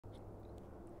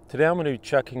Today I'm going to be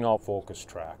checking out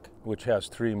FocusTrack, which has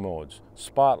three modes: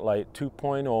 Spotlight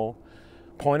 2.0,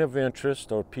 Point of Interest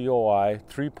or POI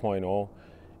 3.0,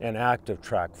 and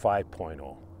ActiveTrack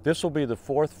 5.0. This will be the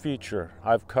fourth feature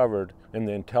I've covered in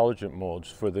the intelligent modes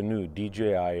for the new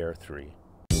DJI Air 3.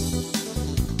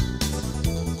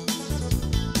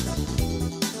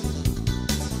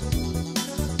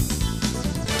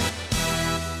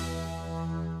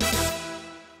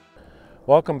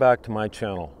 Welcome back to my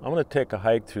channel. I'm going to take a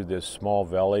hike through this small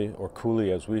valley, or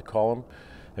coulee as we call them,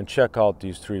 and check out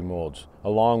these three modes,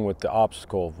 along with the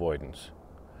obstacle avoidance.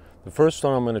 The first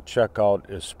one I'm going to check out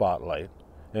is Spotlight.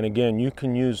 And again, you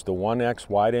can use the 1x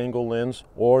wide-angle lens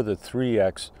or the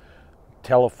 3x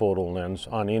telephoto lens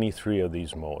on any three of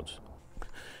these modes.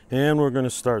 And we're going to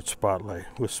start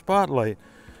Spotlight. With Spotlight,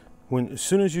 as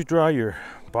soon as you draw your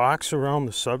box around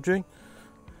the subject,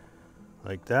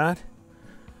 like that,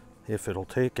 if it'll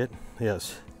take it,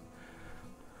 yes,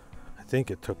 I think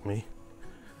it took me.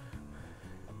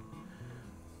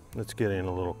 Let's get in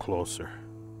a little closer.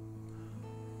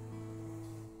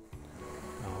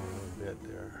 A little bit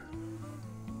there.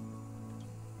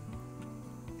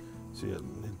 See,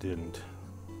 it didn't.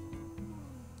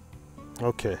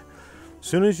 Okay, as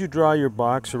soon as you draw your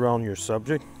box around your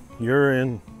subject, you're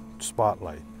in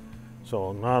Spotlight.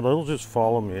 So now it'll just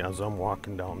follow me as I'm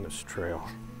walking down this trail,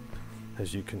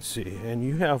 as you can see. And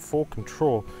you have full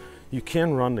control. You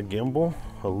can run the gimbal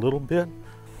a little bit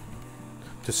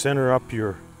to center up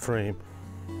your frame.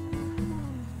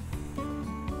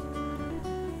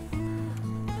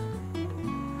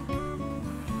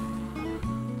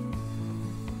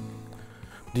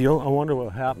 I wonder what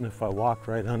would happen if I walked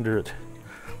right under it.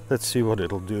 Let's see what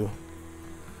it'll do.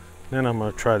 Then I'm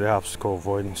going to try the obstacle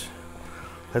avoidance.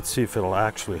 Let's see if it'll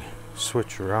actually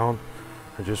switch around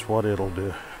or just what it'll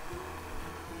do.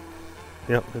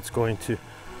 Yep, it's going to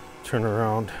turn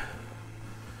around.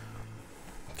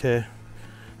 Okay,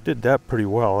 did that pretty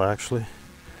well actually.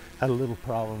 Had a little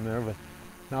problem there, but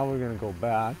now we're going to go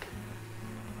back.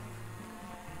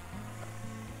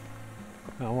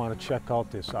 I want to check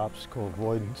out this obstacle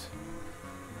avoidance.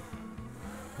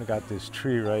 I got this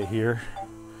tree right here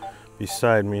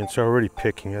beside me, and it's already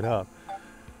picking it up.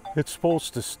 It's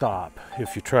supposed to stop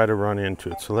if you try to run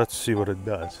into it, so let's see what it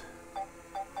does.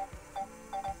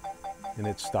 And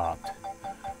it stopped.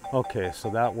 Okay, so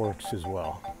that works as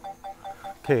well.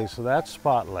 Okay, so that's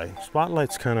Spotlight.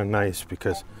 Spotlight's kind of nice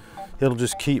because it'll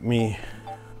just keep me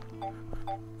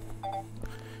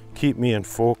in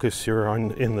focus here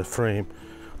in the frame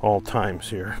all times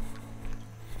here.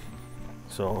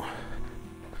 So,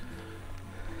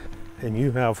 and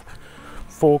you have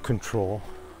full control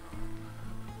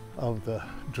of the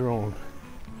drone.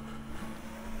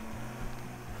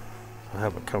 I'll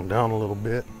have it come down a little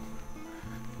bit.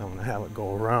 I'm going to have it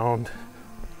go around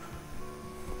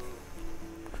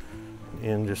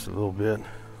in just a little bit.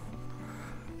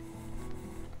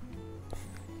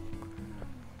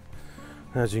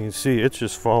 As you can see, it's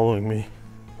just following me.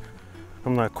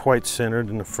 I'm not quite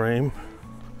centered in the frame,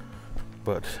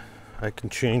 but I can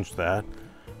change that.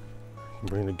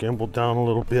 Bring the gimbal down a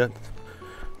little bit,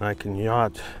 and I can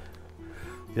yacht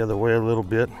the other way a little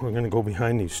bit. We're going to go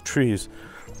behind these trees.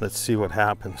 Let's see what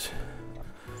happens.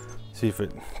 See if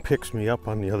it picks me up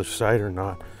on the other side or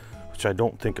not, which I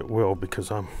don't think it will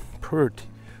because I'm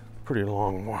pretty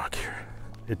long walk here.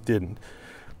 It didn't.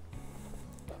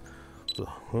 So,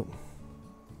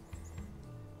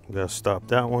 gotta stop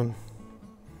that one.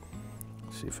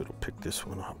 See if it'll pick this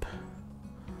one up.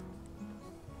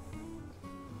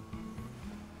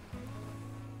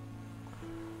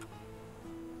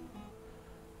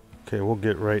 Okay, we'll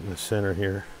get right in the center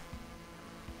here.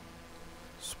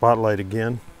 Spotlight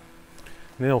again.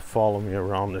 And it'll follow me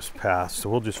around this path, so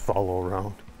we'll just follow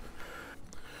around.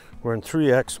 We're in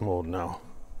 3x mode now.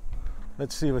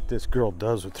 Let's see what this girl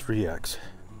does with 3x.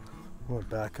 I'm gonna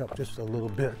back up just a little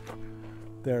bit.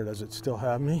 There, does it still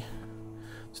have me?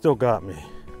 Still got me.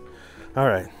 All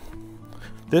right,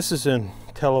 this is in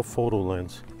telephoto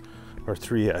lens, or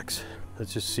 3x.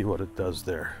 Let's just see what it does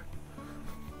there.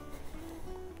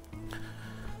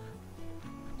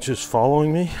 Just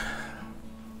following me.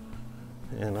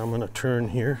 And I'm going to turn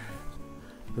here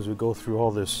as we go through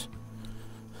all this.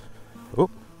 Oh,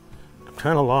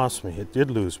 kind of lost me. It did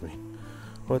lose me.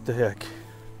 What the heck?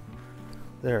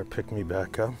 There, it picked me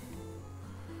back up.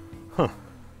 Huh.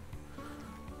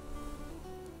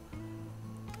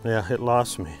 Yeah, it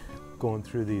lost me going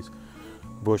through these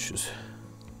bushes.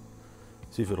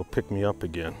 See if it'll pick me up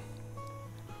again.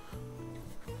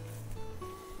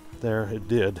 There, it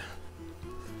did.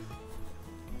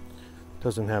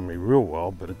 Doesn't have me real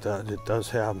well, but it does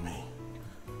have me.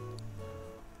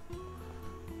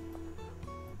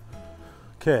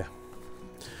 Okay,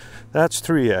 that's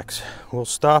 3x. We'll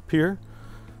stop here.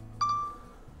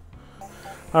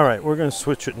 All right, we're going to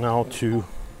switch it now to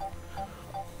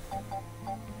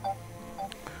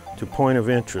point of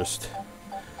interest.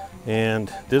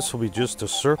 And this will be just a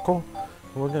circle.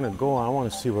 We're going to go, I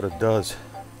want to see what it does.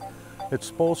 It's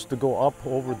supposed to go up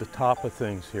over the top of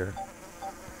things here.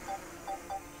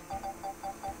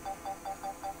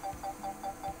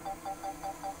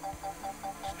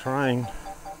 It's trying.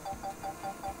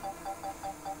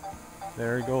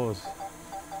 There he goes.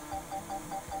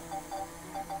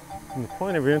 And the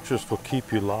point of interest will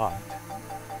keep you locked.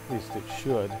 At least it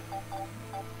should.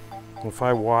 If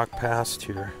I walk past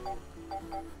here,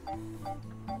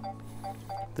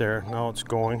 there, now it's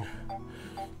going.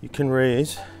 You can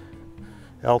raise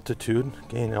altitude,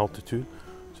 gain altitude.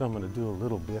 So I'm going to do a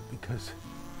little bit because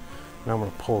now I'm going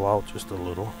to pull out just a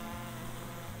little.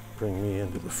 Bring me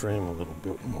into the frame a little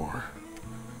bit more.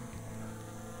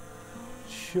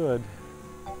 Should.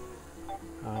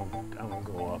 I'm going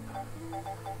to go up.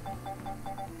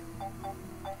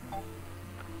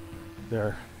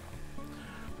 There.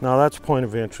 Now that's point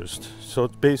of interest. So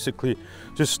it basically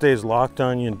just stays locked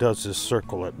on you and does this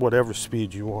circle at whatever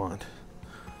speed you want.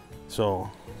 So,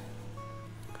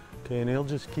 okay, and he'll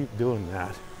just keep doing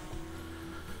that.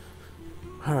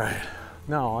 All right,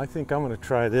 now I think I'm going to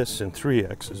try this in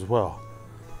 3x as well.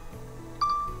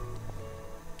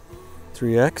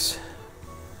 3x.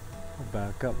 I'll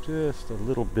back up just a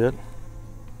little bit.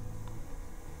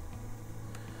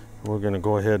 We're going to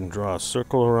go ahead and draw a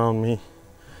circle around me.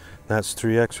 That's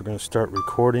 3x. We're going to start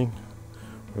recording.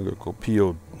 We're going to go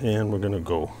PO and we're going to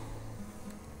go.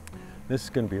 This is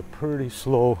going to be a pretty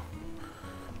slow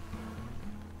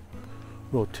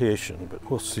rotation, but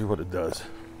we'll see what it does.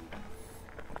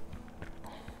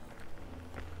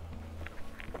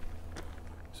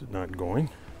 Is it not going?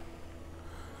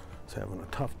 It's having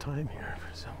a tough time here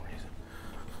for some reason.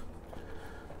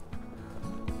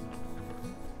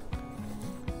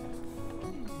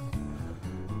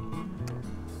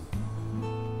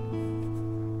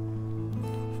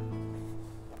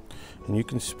 And you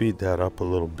can speed that up a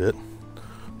little bit,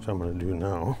 which I'm going to do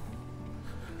now.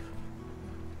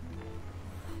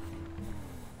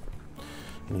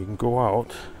 And you can go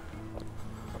out.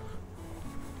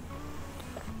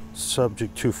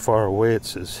 Subject too far away, it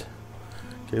says.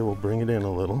 Okay, we'll bring it in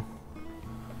a little.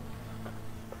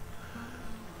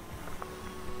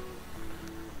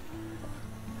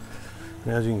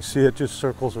 And as you can see, it just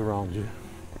circles around you.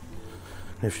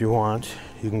 If you want,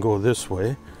 you can go this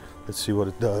way. Let's see what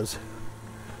it does.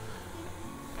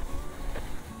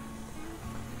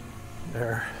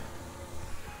 There,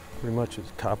 pretty much at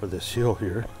the top of this hill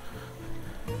here.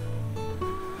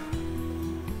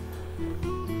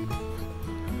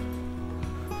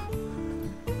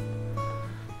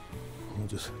 We'll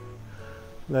just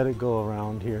let it go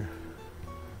around here.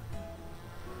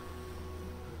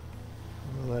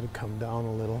 We'll let it come down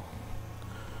a little.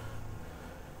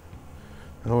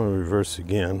 I'm going to reverse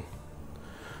again.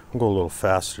 I'll go a little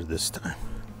faster this time.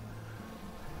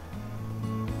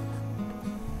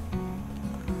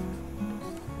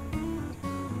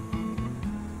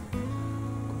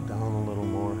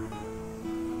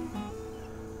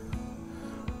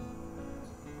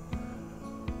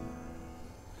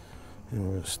 And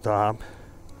we're going to stop,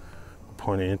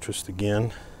 point of interest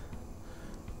again.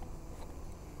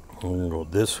 We're going to go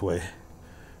this way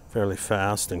fairly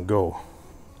fast and go.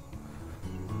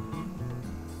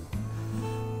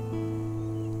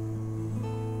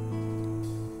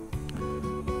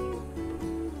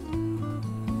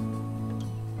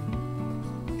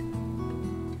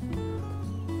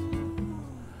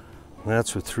 And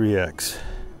that's with 3x.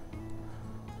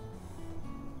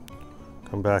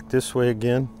 Come back this way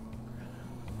again.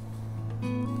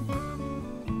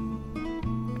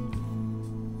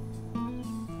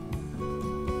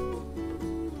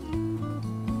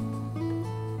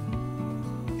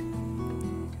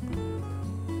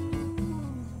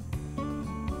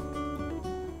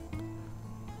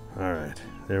 All right,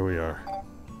 there we are.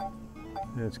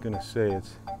 And it's going to say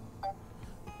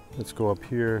let's go up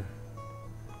here.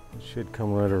 It should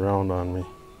come right around on me.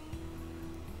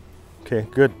 Okay,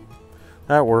 good.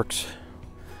 That works.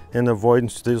 And the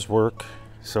avoidance does work.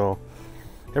 So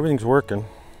everything's working.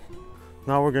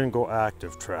 Now we're going to go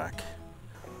ActiveTrack.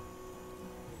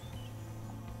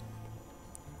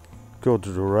 Go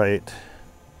to the right.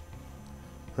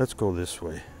 Let's go this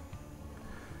way.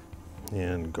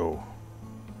 And go.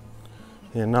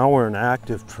 And now we're in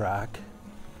ActiveTrack.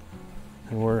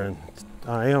 And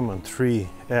I am on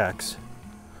 3x.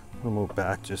 I'll move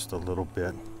back just a little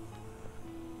bit.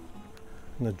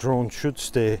 And the drone should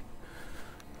stay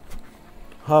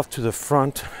off to the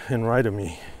front and right of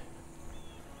me.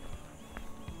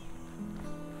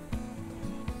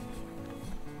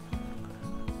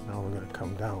 Now we're going to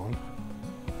come down.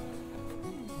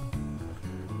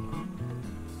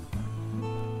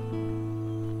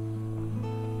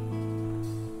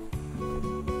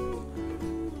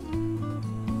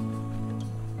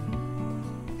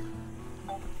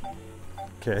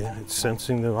 Okay, it's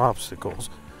sensing the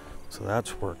obstacles, so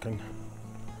that's working.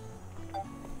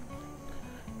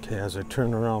 Okay, as I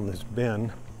turn around this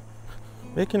bend,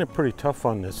 making it pretty tough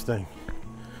on this thing,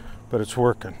 but it's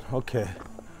working. Okay,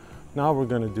 now we're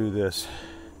going to do this.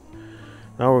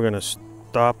 Now we're going to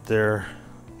stop there.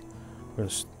 We're going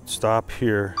to stop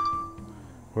here.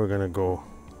 We're going to go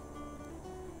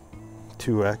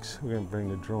 2x. We're going to bring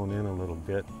the drone in a little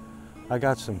bit. I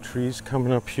got some trees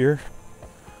coming up here.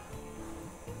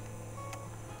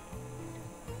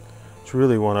 It's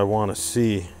really what I want to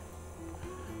see.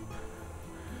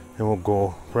 And we'll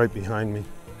go right behind me.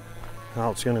 Now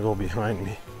it's going to go behind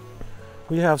me.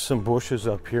 We have some bushes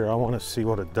up here. I want to see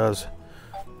what it does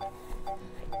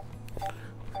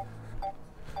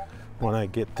when I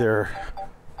get there.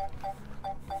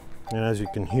 And as you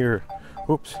can hear,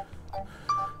 oops,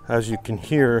 as you can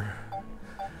hear,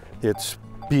 it's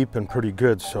beeping pretty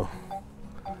good. So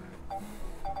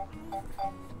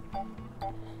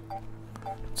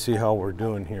let's see how we're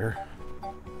doing here.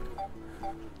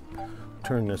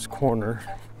 Turn this corner.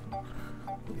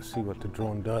 Let's see what the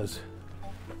drone does.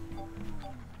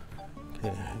 Okay,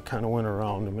 it kind of went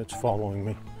around him. It's following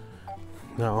me.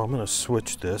 Now I'm going to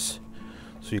switch this.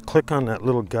 So you click on that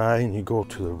little guy and you go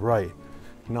to the right.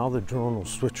 Now the drone will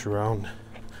switch around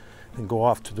and go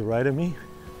off to the right of me.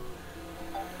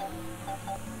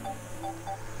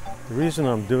 The reason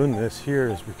I'm doing this here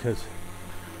is because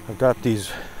I've got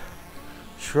these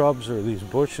shrubs or these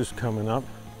bushes coming up.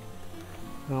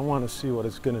 And I want to see what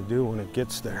it's going to do when it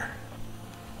gets there.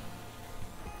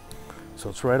 So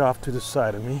it's right off to the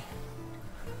side of me.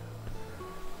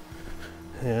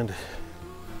 And it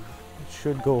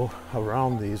should go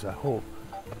around these, I hope.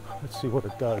 Let's see what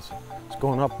it does. It's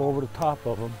going up over the top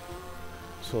of them.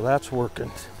 So that's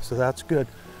working. So that's good.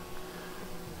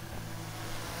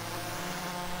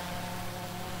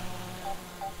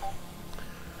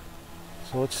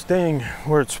 So it's staying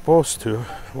where it's supposed to.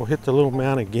 We'll hit the little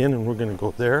man again and we're going to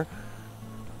go there.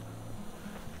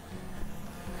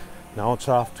 Now it's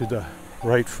off to the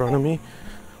right front of me.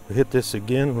 We hit this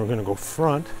again and we're going to go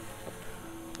front.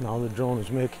 Now the drone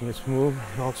is making its move.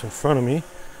 Now it's in front of me.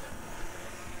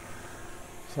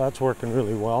 So that's working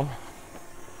really well.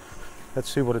 Let's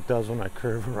see what it does when I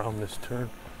curve around this turn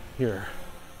here.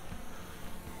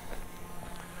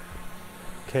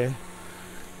 Okay,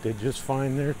 did just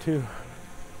fine there too.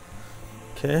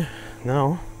 Okay,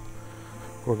 now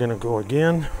we're going to go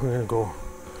again. We're going to go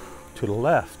to the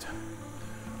left.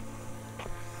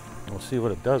 We'll see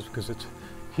what it does because it's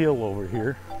hill over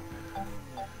here.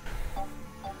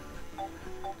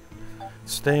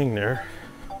 It's staying there.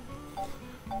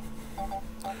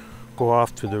 Go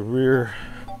off to the rear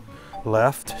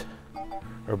left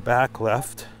or back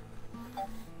left.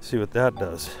 See what that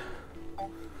does.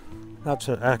 That's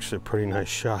actually a pretty nice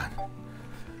shot.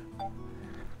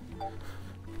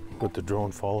 With the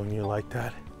drone following you like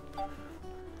that.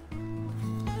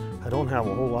 I don't have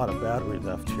a whole lot of battery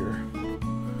left here,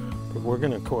 but we're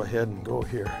going to go ahead and go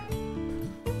here.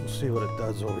 We'll see what it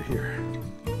does over here.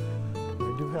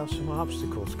 We do have some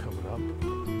obstacles coming up,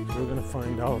 so we're going to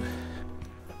find out.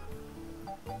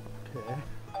 Okay,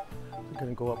 we're going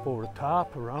to go up over the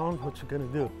top, around. What's it going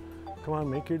to do? Come on,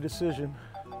 make your decision.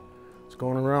 It's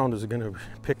going around. Is it going to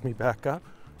pick me back up?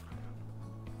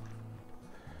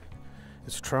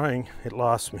 It's trying. It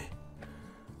lost me.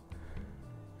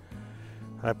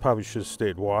 I probably should have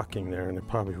stayed walking there and it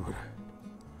probably would.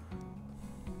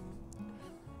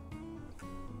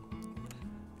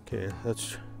 Okay,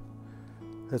 let's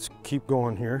keep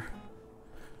going here.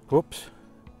 Whoops.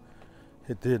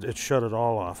 It shut it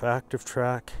all off.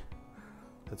 ActiveTrack.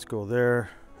 Let's go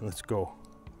there and let's go.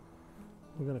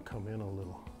 We're gonna come in a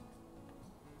little.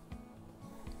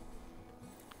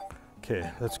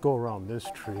 Okay, let's go around this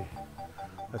tree.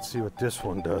 Let's see what this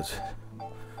one does.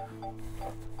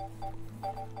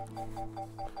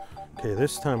 Okay,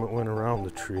 this time it went around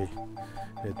the tree.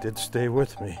 It did stay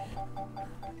with me.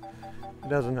 It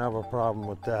doesn't have a problem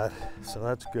with that, so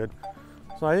that's good.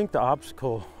 So I think the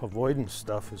obstacle avoidance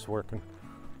stuff is working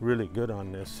really good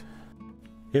on this.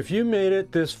 If you made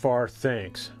it this far,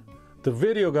 thanks. The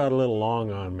video got a little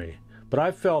long on me, but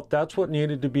I felt that's what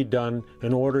needed to be done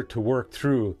in order to work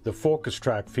through the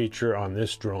FocusTrack feature on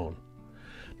this drone.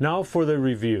 Now for the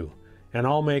review, and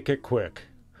I'll make it quick.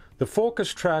 The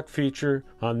FocusTrack feature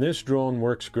on this drone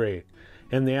works great,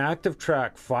 and the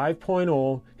ActiveTrack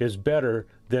 5.0 is better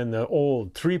than the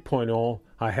old 3.0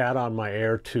 I had on my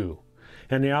Air 2.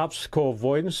 And the obstacle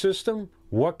avoidance system,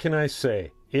 what can I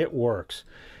say? It works.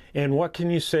 And what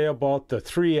can you say about the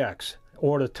 3X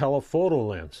or the telephoto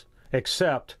lens?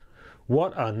 Except,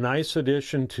 what a nice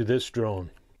addition to this drone.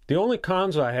 The only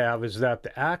cons I have is that the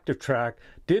ActiveTrack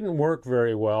didn't work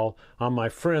very well on my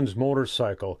friend's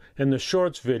motorcycle in the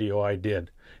shorts video I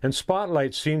did, and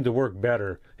Spotlight seemed to work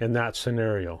better in that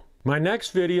scenario. My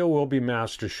next video will be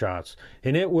MasterShots,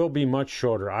 and it will be much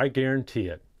shorter, I guarantee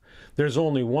it. There's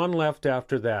only one left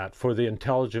after that for the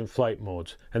intelligent flight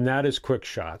modes, and that is quick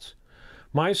shots.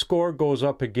 My score goes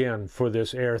up again for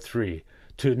this Air 3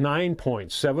 to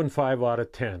 9.75 out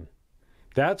of 10.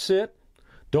 That's it.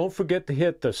 Don't forget to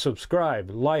hit the subscribe,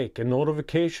 like, and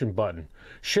notification button.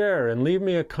 Share and leave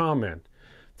me a comment.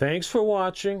 Thanks for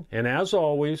watching, and as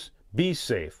always, be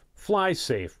safe, fly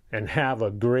safe, and have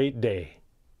a great day.